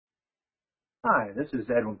Hi, this is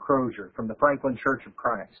Edwin Crozier from the Franklin Church of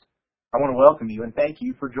Christ. I want to welcome you and thank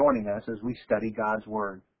you for joining us as we study God's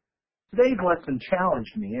Word. Today's lesson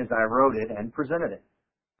challenged me as I wrote it and presented it.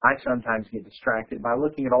 I sometimes get distracted by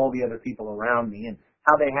looking at all the other people around me and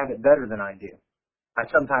how they have it better than I do. I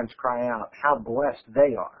sometimes cry out how blessed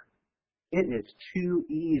they are. It is too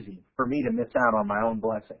easy for me to miss out on my own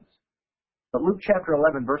blessings. But Luke chapter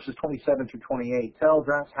 11, verses 27 through 28 tells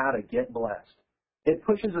us how to get blessed. It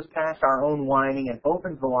pushes us past our own whining and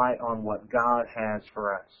opens the light on what God has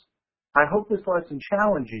for us. I hope this lesson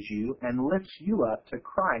challenges you and lifts you up to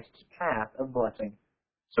Christ's path of blessing.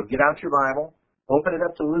 So get out your Bible, open it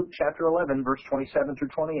up to Luke chapter 11, verse 27 through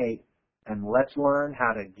 28, and let's learn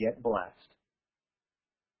how to get blessed.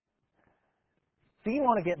 Do you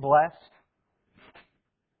want to get blessed?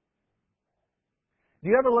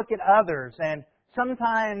 Do you ever look at others and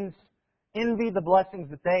sometimes envy the blessings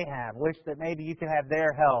that they have, wish that maybe you could have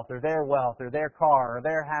their health or their wealth or their car or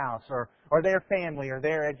their house or their family or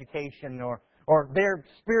their education or their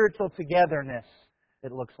spiritual togetherness,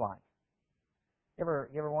 it looks like? You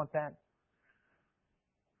ever want that?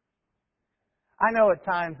 I know at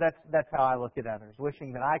times that's how I look at others,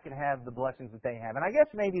 wishing that I could have the blessings that they have. And I guess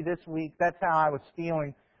maybe this week that's how I was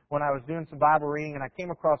feeling when I was doing some Bible reading and I came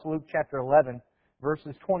across Luke chapter 11,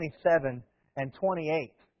 verses 27 and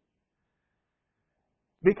 28.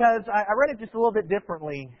 Because I read it just a little bit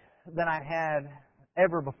differently than I had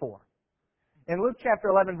ever before. In Luke chapter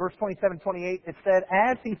 11, verse 27-28, it said,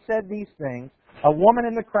 "As he said these things, a woman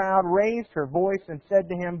in the crowd raised her voice and said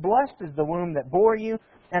to him, 'Blessed is the womb that bore you,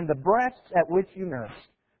 and the breasts at which you nursed.'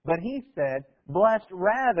 But he said, 'Blessed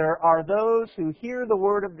rather are those who hear the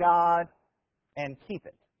word of God and keep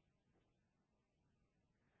it.'"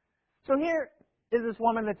 So here is this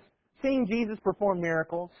woman that's seeing Jesus perform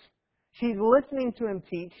miracles. She's listening to him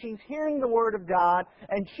teach. She's hearing the word of God,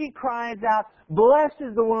 and she cries out, "Blessed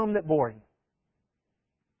is the womb that bore you."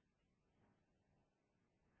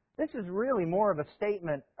 This is really more of a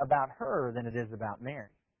statement about her than it is about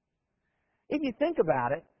Mary. If you think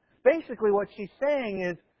about it, basically what she's saying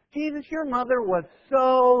is, Jesus, your mother was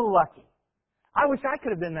so lucky. I wish I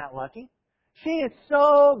could have been that lucky. She is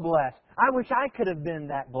so blessed. I wish I could have been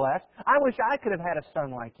that blessed. I wish I could have had a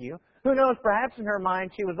son like you. Who knows, perhaps in her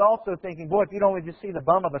mind she was also thinking, boy, if you'd only just see the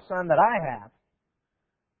bum of a son that I have.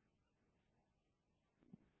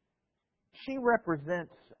 She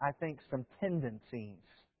represents, I think, some tendencies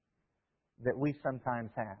that we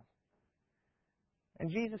sometimes have. And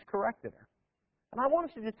Jesus corrected her. And I want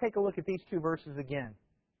us to just take a look at these two verses again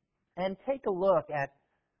and take a look at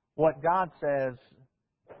what God says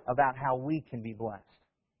about how we can be blessed.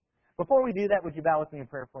 Before we do that, would you bow with me in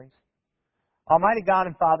prayer, please? Almighty God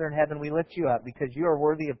and Father in heaven, we lift you up because you are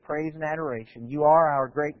worthy of praise and adoration. You are our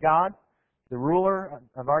great God, the ruler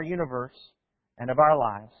of our universe and of our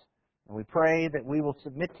lives. And we pray that we will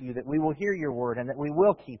submit to you, that we will hear your word, and that we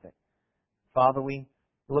will keep it. Father, we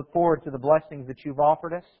look forward to the blessings that you've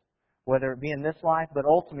offered us, whether it be in this life, but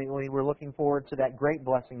ultimately we're looking forward to that great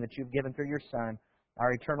blessing that you've given through your Son,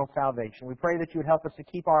 our eternal salvation. We pray that you would help us to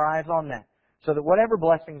keep our eyes on that, so that whatever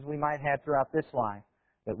blessings we might have throughout this life,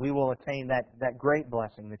 that we will attain that great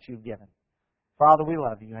blessing that you've given. Father, we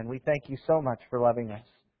love you, and we thank you so much for loving us.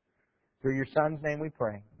 Through your Son's name we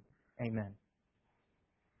pray. Amen.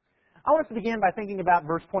 I want us to begin by thinking about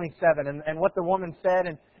verse 27 and what the woman said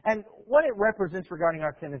and what it represents regarding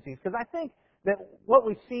our tendencies. Because I think that what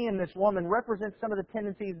we see in this woman represents some of the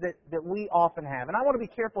tendencies that we often have. And I want to be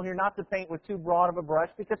careful here not to paint with too broad of a brush,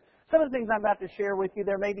 because some of the things I'm about to share with you,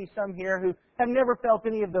 there may be some here who have never felt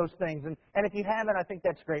any of those things. And if you haven't, I think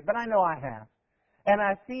that's great. But I know I have. And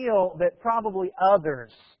I feel that probably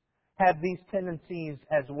others have these tendencies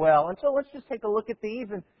as well. And so let's just take a look at these.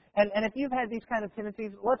 And if you've had these kind of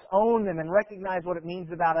tendencies, let's own them and recognize what it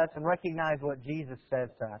means about us and recognize what Jesus says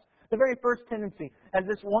to us. The very first tendency, as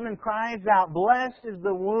this woman cries out, "Blessed is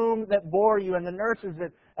the womb that bore you and the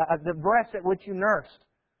the breasts at which you nursed."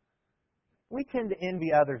 We tend to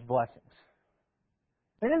envy others' blessings.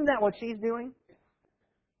 And isn't that what she's doing?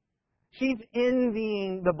 She's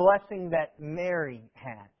envying the blessing that Mary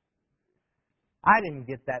had. I didn't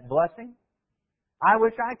get that blessing. I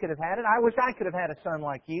wish I could have had it. I wish I could have had a son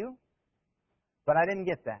like you. But I didn't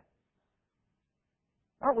get that.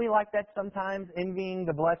 Aren't we like that sometimes, envying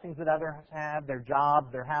the blessings that others have, their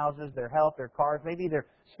jobs, their houses, their health, their cars, maybe their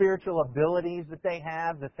spiritual abilities that they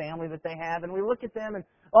have, the family that they have, and we look at them and,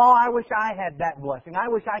 oh, I wish I had that blessing. I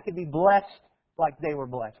wish I could be blessed like they were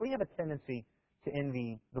blessed. We have a tendency to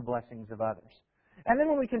envy the blessings of others. And then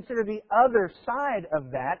when we consider the other side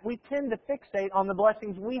of that, we tend to fixate on the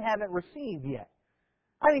blessings we haven't received yet.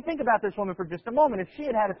 I mean, think about this woman for just a moment. If she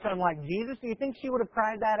had had a son like Jesus, do you think she would have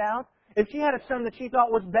cried that out? If she had a son that she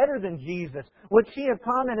thought was better than Jesus, would she have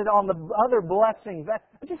commented on the other blessings?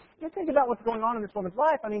 Just think about what's going on in this woman's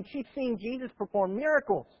life. I mean, she's seen Jesus perform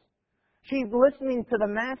miracles. She's listening to the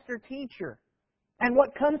master teacher. And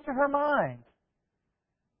what comes to her mind?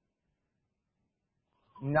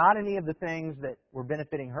 Not any of the things that were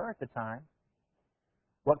benefiting her at the time.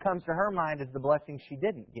 What comes to her mind is the blessings she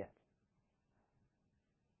didn't get.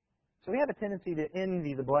 So we have a tendency to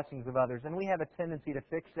envy the blessings of others, and we have a tendency to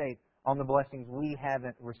fixate on the blessings we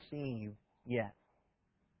haven't received yet.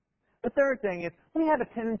 The third thing is we have a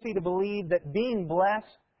tendency to believe that being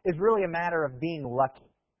blessed is really a matter of being lucky.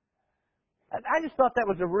 I just thought that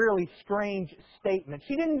was a really strange statement.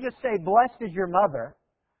 She didn't just say, blessed is your mother.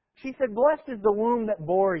 She said, blessed is the womb that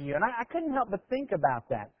bore you. And I couldn't help but think about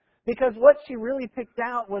that. Because what she really picked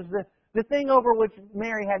out was the thing over which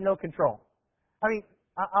Mary had no control. I mean,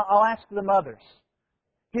 I'll ask the mothers.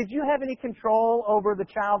 Did you have any control over the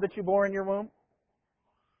child that you bore in your womb?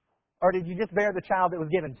 Or did you just bear the child that was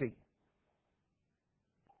given to you?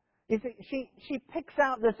 You see, she picks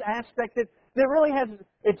out this aspect that really has,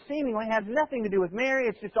 it seemingly has nothing to do with Mary.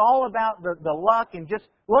 It's just all about the luck and just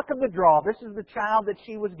luck of the draw. This is the child that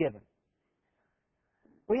she was given.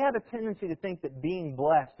 We have a tendency to think that being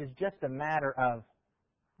blessed is just a matter of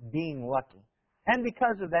being lucky. And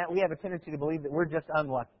because of that, we have a tendency to believe that we're just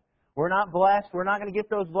unlucky. We're not blessed. We're not going to get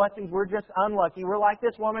those blessings. We're just unlucky. We're like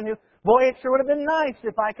this woman who, boy, it sure would have been nice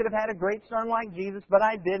if I could have had a great son like Jesus, but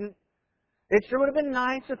I didn't. It sure would have been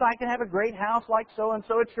nice if I could have a great house like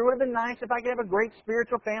so-and-so. It sure would have been nice if I could have a great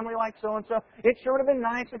spiritual family like so-and-so. It sure would have been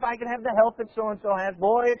nice if I could have the health that so-and-so has.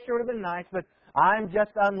 Boy, it sure would have been nice, but I'm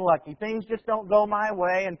just unlucky. Things just don't go my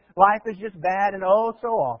way, and life is just bad and oh so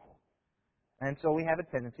awful. And so we have a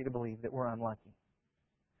tendency to believe that we're unlucky.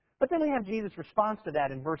 But then we have Jesus' response to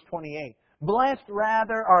that in verse 28. Blessed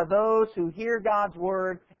rather are those who hear God's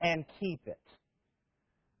word and keep it.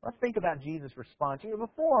 Let's think about Jesus' response.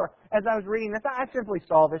 Before, as I was reading this, I simply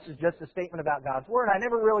saw this as just a statement about God's Word. I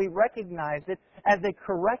never really recognized it as a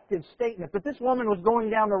corrective statement. But this woman was going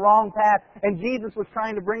down the wrong path, and Jesus was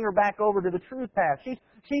trying to bring her back over to the truth path.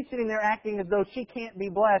 She's sitting there acting as though she can't be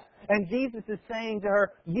blessed. And Jesus is saying to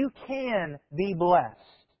her, you can be blessed.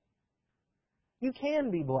 You can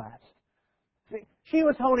be blessed. See, she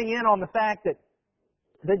was honing in on the fact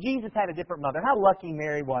that Jesus had a different mother. How lucky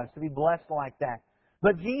Mary was to be blessed like that.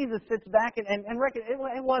 But Jesus sits back and reckons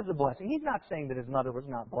it was a blessing. He's not saying that his mother was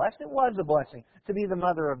not blessed. It was a blessing to be the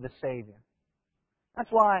mother of the Savior. That's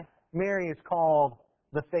why Mary is called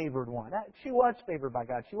the favored one. She was favored by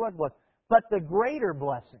God. She was blessed. But the greater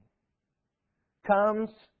blessing comes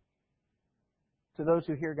to those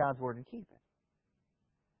who hear God's Word and keep it.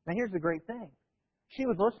 Now here's the great thing. She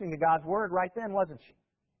was listening to God's Word right then, wasn't she?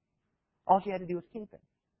 All she had to do was keep it.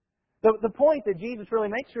 The point that Jesus really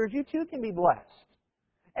makes here is you too can be blessed.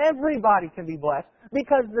 Everybody can be blessed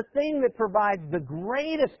because the thing that provides the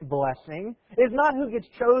greatest blessing is not who gets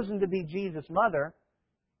chosen to be Jesus' mother,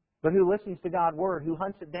 but who listens to God's Word, who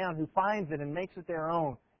hunts it down, who finds it and makes it their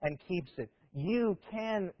own and keeps it. You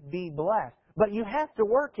can be blessed, but you have to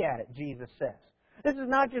work at it, Jesus says. This is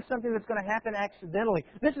not just something that's going to happen accidentally.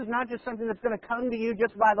 This is not just something that's going to come to you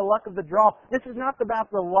just by the luck of the draw. This is not about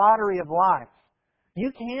the lottery of life. You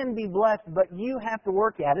can be blessed, but you have to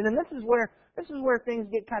work at it. And this is where things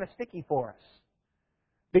get kind of sticky for us.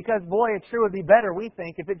 Because, boy, it sure would be better, we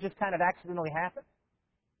think, if it just kind of accidentally happened.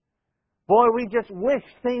 Boy, we just wish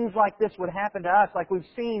things like this would happen to us, like we've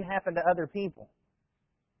seen happen to other people.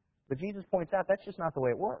 But Jesus points out that's just not the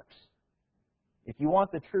way it works. If you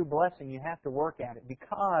want the true blessing, you have to work at it,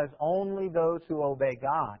 because only those who obey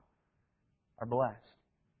God are blessed.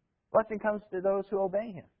 Blessing comes to those who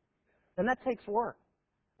obey Him. And that takes work.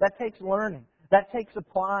 That takes learning. That takes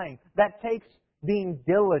applying. That takes being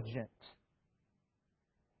diligent.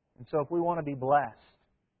 And so if we want to be blessed,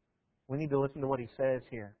 we need to listen to what He says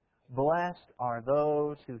here. Blessed are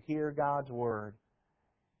those who hear God's Word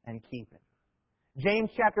and keep it. James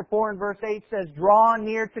chapter 4 and verse 8 says, draw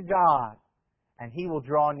near to God, and He will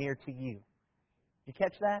draw near to you. Did you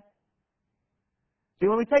catch that? See,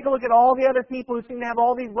 when we take a look at all the other people who seem to have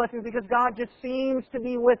all these blessings because God just seems to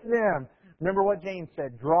be with them, remember what James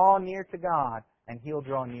said, draw near to God and He'll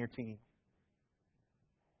draw near to you.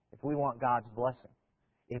 If we want God's blessing,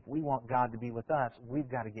 if we want God to be with us, we've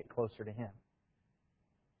got to get closer to Him.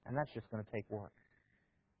 And that's just going to take work.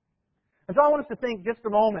 And so I want us to think just a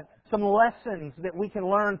moment, some lessons that we can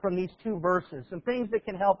learn from these two verses, some things that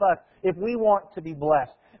can help us if we want to be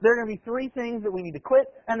blessed. There are going to be three things that we need to quit,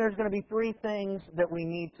 and there's going to be three things that we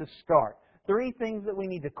need to start. Three things that we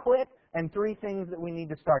need to quit, and 3 things that we need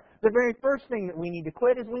to start. The very first thing that we need to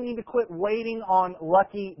quit is we need to quit waiting on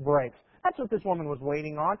lucky breaks. That's what this woman was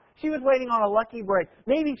waiting on. She was waiting on a lucky break.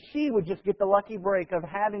 Maybe she would just get the lucky break of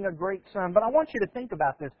having a great son. But I want you to think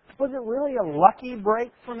about this. Was it really a lucky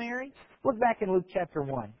break for Mary? Look back in Luke chapter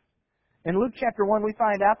 1. In Luke chapter 1, we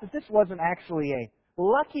find out that this wasn't actually a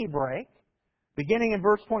lucky break. Beginning in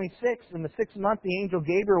verse 26, in the 6th month, the angel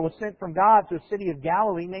Gabriel was sent from God to a city of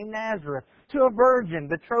Galilee named Nazareth, to a virgin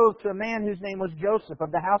betrothed to a man whose name was Joseph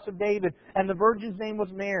of the house of David, and the virgin's name was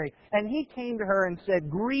Mary. And he came to her and said,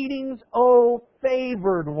 "Greetings, O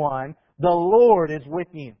favored one, the Lord is with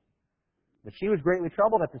you." But she was greatly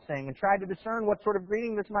troubled at the saying and tried to discern what sort of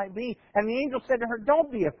greeting this might be. And the angel said to her, "Don't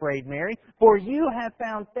be afraid, Mary, for you have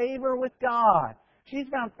found favor with God." She's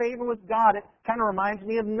found favor with God. It kind of reminds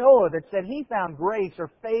me of Noah that said he found grace or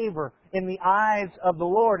favor in the eyes of the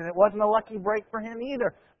Lord. And it wasn't a lucky break for him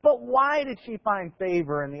either. But why did she find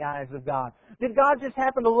favor in the eyes of God? Did God just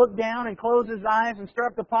happen to look down and close His eyes and stir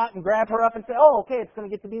up the pot and grab her up and say, "Oh, okay, it's going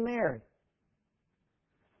to get to be Mary"?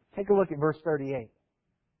 Take a look at verse 38.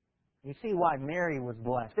 You see why Mary was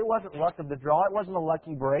blessed. It wasn't luck of the draw. It wasn't a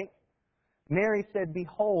lucky break. Mary said,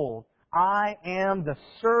 "Behold, I am the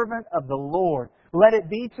servant of the Lord. Let it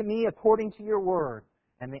be to me according to your word."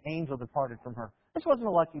 And the angel departed from her. This wasn't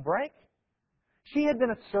a lucky break. She had been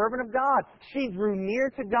a servant of God. She drew near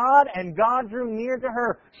to God, and God drew near to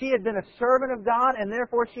her. She had been a servant of God, and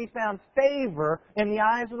therefore she found favor in the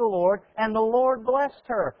eyes of the Lord, and the Lord blessed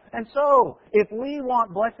her. And so, if we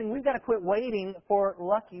want blessing, we've got to quit waiting for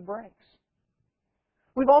lucky breaks.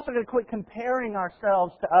 We've also got to quit comparing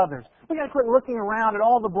ourselves to others. We've got to quit looking around at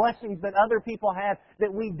all the blessings that other people have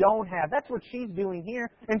that we don't have. That's what she's doing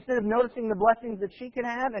here. Instead of noticing the blessings that she could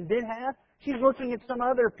have and did have, she's looking at some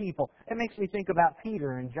other people. It makes me think about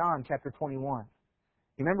Peter in John chapter 21.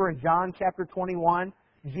 You remember in John chapter 21,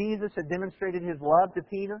 Jesus had demonstrated His love to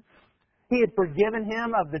Peter. He had forgiven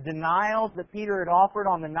him of the denials that Peter had offered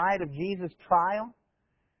on the night of Jesus' trial.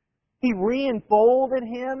 He re-enfolded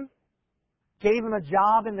him, gave him a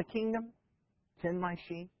job in the kingdom, tend my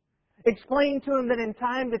sheep. Explained to him that in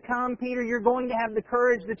time to come, Peter, you're going to have the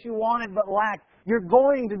courage that you wanted but lacked. You're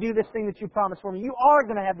going to do this thing that you promised for me. You are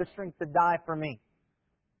going to have the strength to die for me.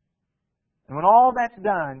 And when all that's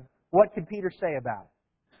done, what could Peter say about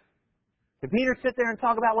it? Did Peter sit there and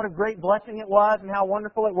talk about what a great blessing it was and how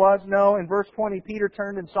wonderful it was? No. In verse 20, Peter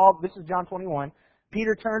turned and saw, this is John 21,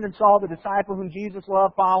 Peter turned and saw the disciple whom Jesus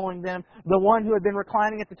loved following them, the one who had been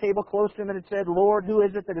reclining at the table close to him and had said, "Lord, who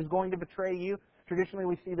is it that is going to betray you?" Traditionally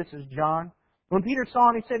we see this as John. When Peter saw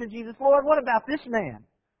him, he said to Jesus, "Lord, what about this man?"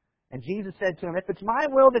 And Jesus said to him, "If it's my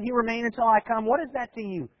will that he remain until I come, what is that to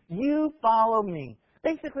you? You follow me."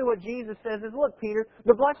 Basically what Jesus says is, look, Peter,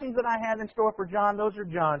 the blessings that I have in store for John, those are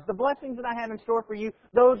John's. The blessings that I have in store for you,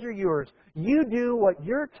 those are yours. You do what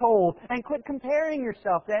you're told and quit comparing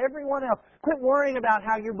yourself to everyone else. Quit worrying about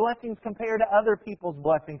how your blessings compare to other people's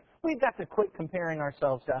blessings. We've got to quit comparing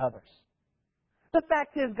ourselves to others. The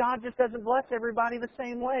fact is, God just doesn't bless everybody the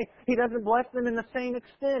same way. He doesn't bless them in the same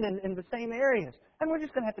extent, in the same areas. And we're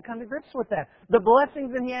just going to have to come to grips with that. The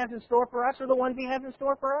blessings that He has in store for us are the ones He has in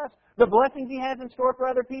store for us. The blessings He has in store for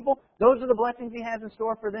other people, those are the blessings He has in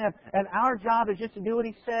store for them. And our job is just to do what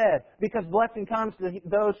He said, because blessing comes to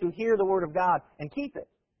those who hear the Word of God and keep it.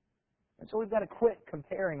 And so we've got to quit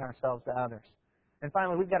comparing ourselves to others. And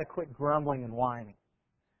finally, we've got to quit grumbling and whining.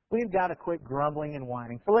 We've got to quit grumbling and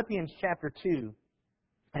whining. Philippians chapter 2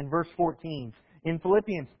 and verse 14. In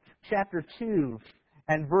Philippians chapter 2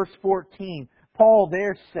 and verse 14, Paul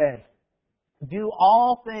there said, "Do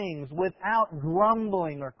all things without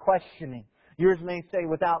grumbling or questioning." Yours may say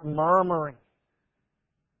without murmuring.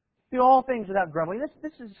 Do all things without grumbling.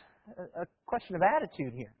 This is a question of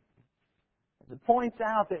attitude here. It points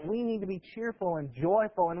out that we need to be cheerful and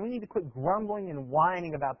joyful, and we need to quit grumbling and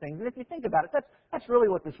whining about things. And if you think about it, that's really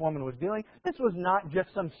what this woman was doing. This was not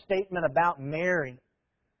just some statement about Mary,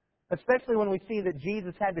 especially when we see that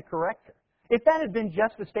Jesus had to correct her. If that had been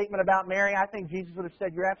just a statement about Mary, I think Jesus would have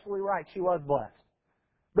said, "You're absolutely right, she was blessed."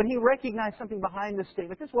 But He recognized something behind this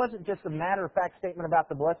statement. This wasn't just a matter-of-fact statement about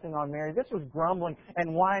the blessing on Mary. This was grumbling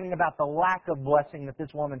and whining about the lack of blessing that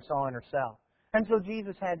this woman saw in herself. And so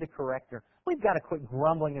Jesus had to correct her. We've got to quit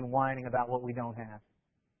grumbling and whining about what we don't have.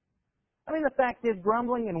 I mean, the fact is,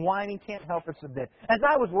 grumbling and whining can't help us a bit. As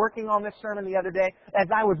I was working on this sermon the other day, as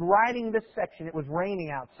I was writing this section, it was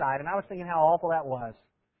raining outside, and I was thinking how awful that was.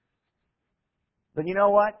 But you know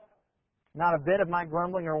what? Not a bit of my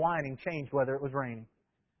grumbling or whining changed whether it was raining.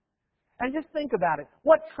 And just think about it.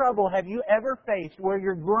 What trouble have you ever faced where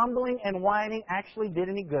your grumbling and whining actually did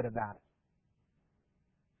any good about it?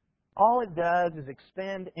 All it does is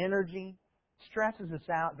expend energy, stresses us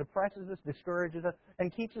out, depresses us, discourages us,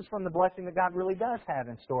 and keeps us from the blessing that God really does have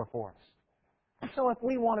in store for us. And so if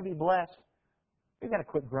we want to be blessed, we've got to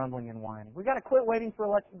quit grumbling and whining. We've got to quit waiting for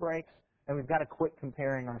electric breaks, and we've got to quit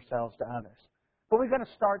comparing ourselves to others. But we've got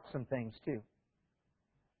to start some things too.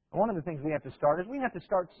 And one of the things we have to start is we have to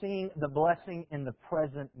start seeing the blessing in the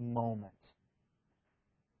present moment.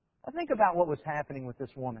 Now think about what was happening with this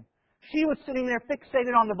woman. She was sitting there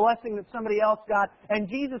fixated on the blessing that somebody else got, and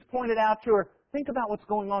Jesus pointed out to her, think about what's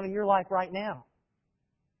going on in your life right now.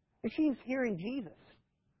 And she's hearing Jesus.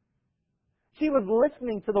 She was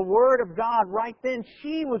listening to the Word of God right then.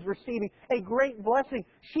 She was receiving a great blessing.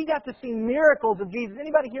 She got to see miracles of Jesus.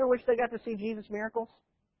 Anybody here wish they got to see Jesus' miracles?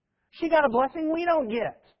 She got a blessing we don't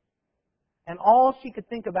get. And all she could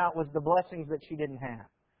think about was the blessings that she didn't have.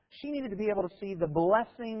 She needed to be able to see the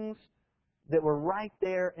blessings that were right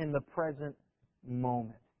there in the present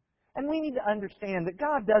moment. And we need to understand that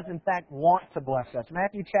God does in fact want to bless us.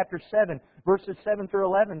 Matthew chapter 7, verses 7 through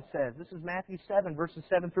 11 says, this is Matthew 7, verses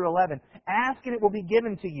 7 through 11, ask and it will be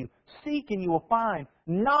given to you. Seek and you will find.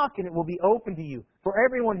 Knock and it will be open to you. For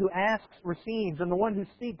everyone who asks receives, and the one who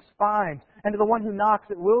seeks finds, and to the one who knocks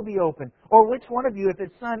it will be open. Or which one of you, if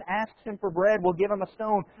his son asks him for bread, will give him a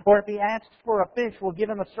stone? Or if he asks for a fish, will give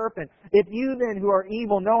him a serpent? If you then, who are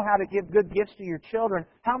evil, know how to give good gifts to your children,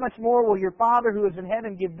 how much more will your Father who is in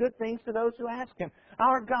heaven give good things to those who ask Him?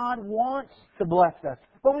 Our God wants to bless us.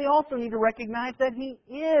 But we also need to recognize that He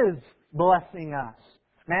is blessing us.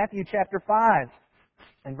 Matthew chapter 5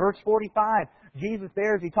 and verse 45. Jesus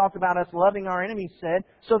there, as He talked about us loving our enemies, said,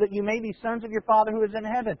 so that you may be sons of your Father who is in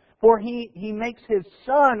heaven. For He makes His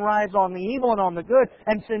sun rise on the evil and on the good,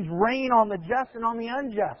 and sends rain on the just and on the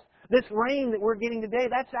unjust. This rain that we're getting today,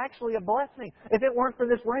 that's actually a blessing. If it weren't for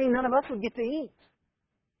this rain, none of us would get to eat.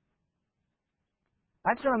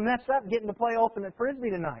 That's going to mess up getting to play Ultimate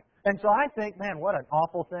Frisbee tonight. And so I think, man, what an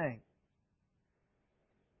awful thing.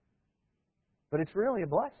 But it's really a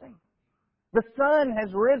blessing. The sun has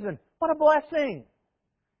risen. What a blessing.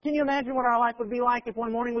 Can you imagine what our life would be like if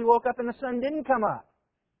one morning we woke up and the sun didn't come up?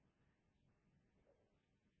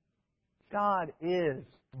 God is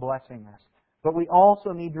blessing us. But we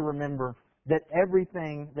also need to remember that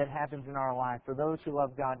everything that happens in our life, for those who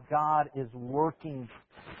love God, God is working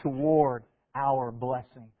toward our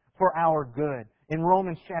blessing, for our good. In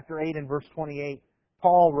Romans chapter 8 and verse 28,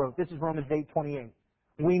 Paul wrote, this is Romans 8:28.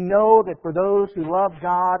 We know that for those who love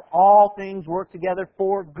God, all things work together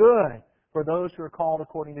for good, for those who are called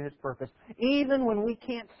according to His purpose. Even when we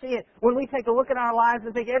can't see it, when we take a look at our lives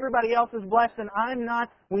and think everybody else is blessed and I'm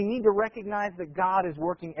not, we need to recognize that God is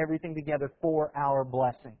working everything together for our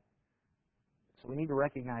blessing. So we need to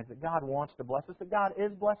recognize that God wants to bless us, that God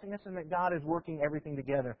is blessing us, and that God is working everything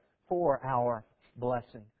together for our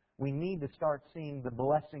blessing. We need to start seeing the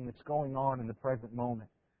blessing that's going on in the present moment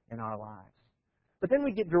in our lives. But then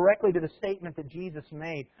we get directly to the statement that Jesus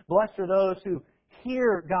made. Blessed are those who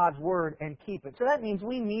hear God's Word and keep it. So that means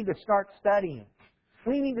we need to start studying.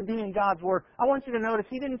 We need to be in God's Word. I want you to notice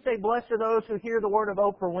He didn't say, blessed are those who hear the word of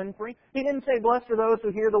Oprah Winfrey. He didn't say, blessed are those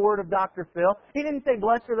who hear the word of Dr. Phil. He didn't say,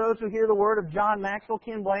 blessed are those who hear the word of John Maxwell,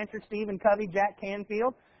 Ken Blanchard, Stephen Covey, Jack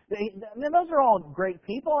Canfield. Those are all great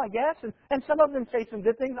people, I guess, and some of them say some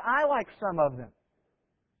good things. I like some of them.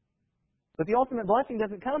 But the ultimate blessing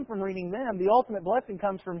doesn't come from reading them. The ultimate blessing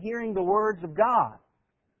comes from hearing the words of God.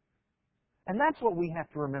 And that's what we have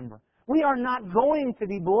to remember. We are not going to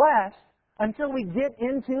be blessed until we get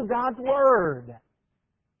into God's Word.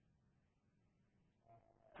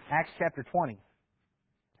 Acts chapter 20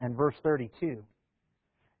 and verse 32.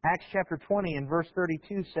 Acts chapter 20 and verse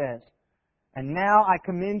 32 says, and now I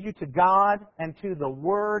commend you to God and to the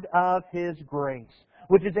word of His grace,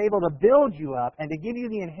 which is able to build you up and to give you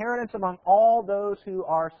the inheritance among all those who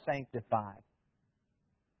are sanctified.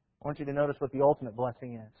 I want you to notice what the ultimate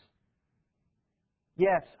blessing is.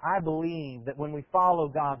 Yes, I believe that when we follow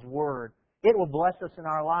God's Word, it will bless us in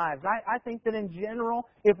our lives. I think that in general,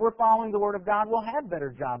 if we're following the Word of God, we'll have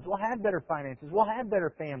better jobs, we'll have better finances, we'll have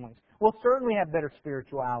better families, we'll certainly have better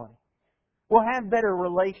spirituality, we'll have better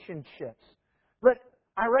relationships. But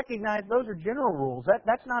I recognize those are general rules.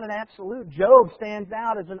 That's not an absolute. Job stands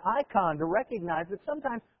out as an icon to recognize that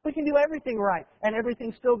sometimes we can do everything right and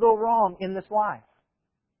everything still go wrong in this life.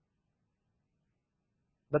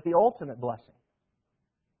 But the ultimate blessing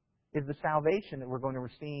is the salvation that we're going to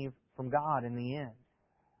receive from God in the end.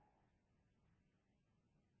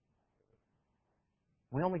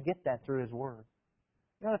 We only get that through His Word.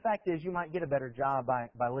 You know, the fact is you might get a better job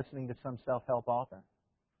by listening to some self-help author.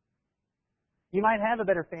 You might have a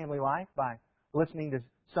better family life by listening to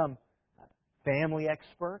some family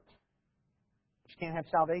expert. You can't have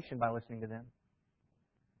salvation by listening to them.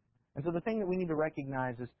 And so the thing that we need to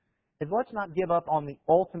recognize is let's not give up on the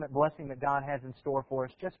ultimate blessing that God has in store for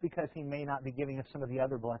us just because He may not be giving us some of the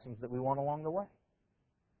other blessings that we want along the way.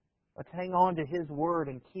 Let's hang on to His Word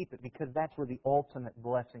and keep it, because that's where the ultimate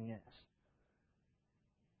blessing is.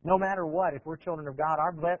 No matter what, if we're children of God,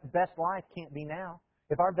 our best life can't be now.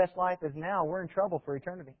 If our best life is now, we're in trouble for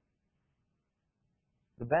eternity.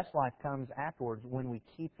 The best life comes afterwards when we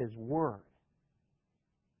keep His Word.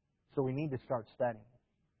 So we need to start studying.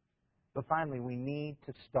 But finally, we need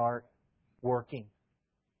to start working.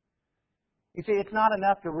 You see, it's not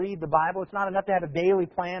enough to read the Bible. It's not enough to have a daily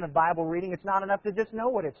plan of Bible reading. It's not enough to just know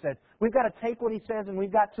what it says. We've got to take what He says and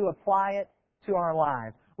we've got to apply it to our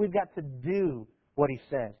lives. We've got to do what He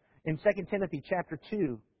says. In 2 Timothy chapter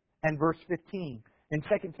 2 and verse 15, in 2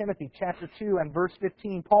 Timothy chapter 2 and verse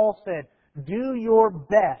 15, Paul said, "Do your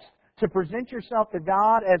best to present yourself to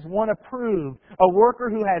God as one approved, a worker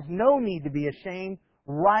who has no need to be ashamed,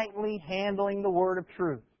 rightly handling the word of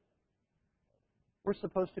truth." We're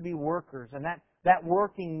supposed to be workers, and that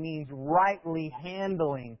working means rightly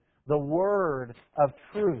handling the word of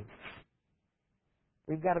truth.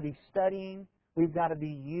 We've got to be studying. We've got to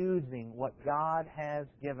be using what God has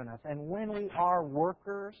given us. And when we are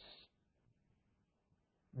workers,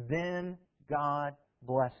 then God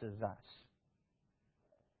blesses us.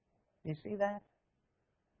 You see that?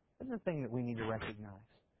 This is the thing that we need to recognize.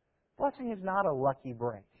 Blessing is not a lucky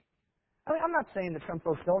break. I mean, I'm not saying that some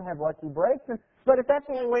folks don't have lucky breaks, but if that's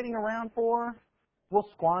what we're waiting around for, we'll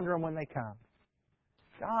squander them when they come.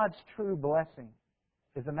 God's true blessing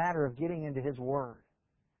is a matter of getting into His Word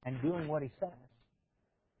and doing what He says.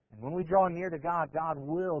 And when we draw near to God, God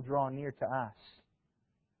will draw near to us.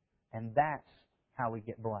 And that's how we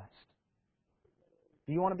get blessed.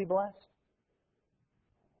 Do you want to be blessed?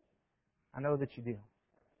 I know that you do.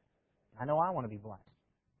 I know I want to be blessed.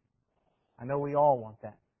 I know we all want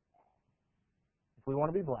that. If we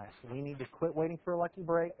want to be blessed, we need to quit waiting for a lucky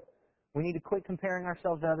break. We need to quit comparing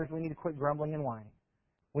ourselves to others. We need to quit grumbling and whining.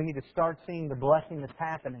 We need to start seeing the blessing that's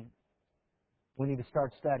happening. We need to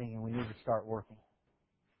start studying, and we need to start working.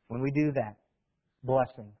 When we do that,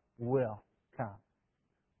 blessing will come.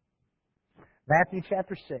 Matthew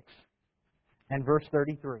chapter 6 and verse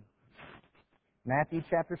 33. Matthew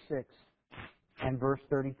chapter 6 and verse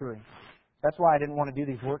 33. That's why I didn't want to do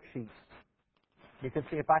these worksheets. Because,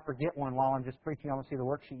 see, if I forget one while I'm just preaching, I want to see the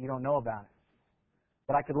worksheet, you don't know about it.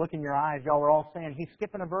 But I could look in your eyes, y'all are all saying, he's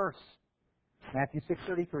skipping a verse. Matthew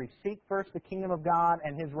 6:33. Seek first the kingdom of God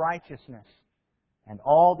and His righteousness, and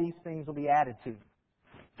all these things will be added to you.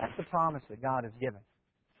 That's the promise that God has given.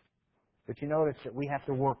 But you notice that we have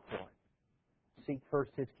to work for it. Seek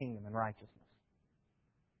first His kingdom and righteousness.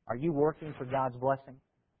 Are you working for God's blessing?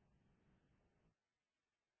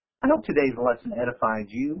 I hope today's lesson edified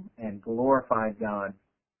you and glorified God.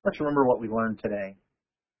 Let's remember what we learned today.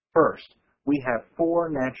 First, we have 4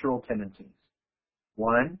 natural tendencies.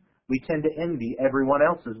 1, we tend to envy everyone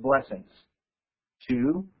else's blessings.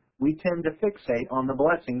 2, we tend to fixate on the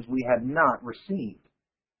blessings we have not received.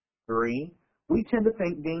 3, we tend to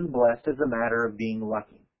think being blessed is a matter of being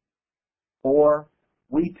lucky. 4,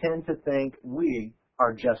 we tend to think we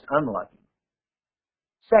are just unlucky.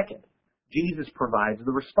 Second, Jesus provides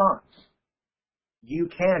the response. You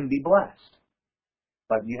can be blessed,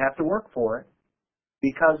 but you have to work for it,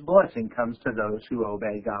 because blessing comes to those who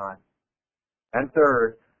obey God. And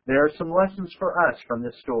third, there are some lessons for us from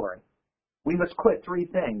this story. We must quit 3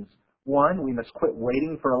 things. 1, we must quit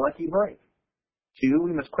waiting for a lucky break. 2,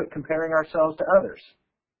 we must quit comparing ourselves to others.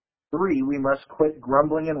 3, we must quit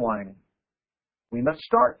grumbling and whining. We must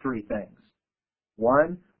start 3 things.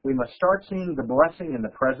 1, we must start seeing the blessing in the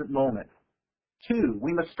present moment. 2,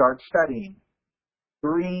 we must start studying.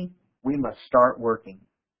 3, we must start working.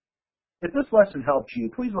 If this lesson helped you,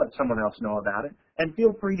 please let someone else know about it, and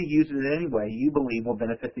feel free to use it in any way you believe will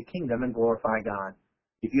benefit the kingdom and glorify God.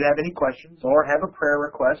 If you have any questions or have a prayer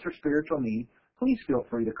request or spiritual need, please feel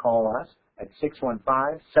free to call us at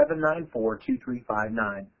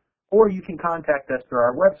 615-794-2359, or you can contact us through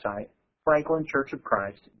our website,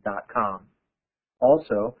 franklinchurchofchrist.com.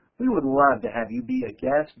 Also, we would love to have you be a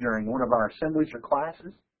guest during one of our assemblies or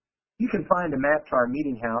classes. You can find a map to our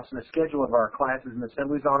meeting house and a schedule of our classes and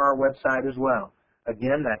assemblies on our website as well.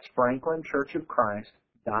 Again, that's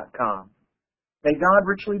franklinchurchofchrist.com. May God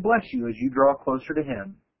richly bless you as you draw closer to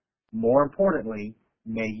Him. More importantly,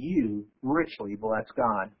 may you richly bless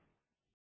God.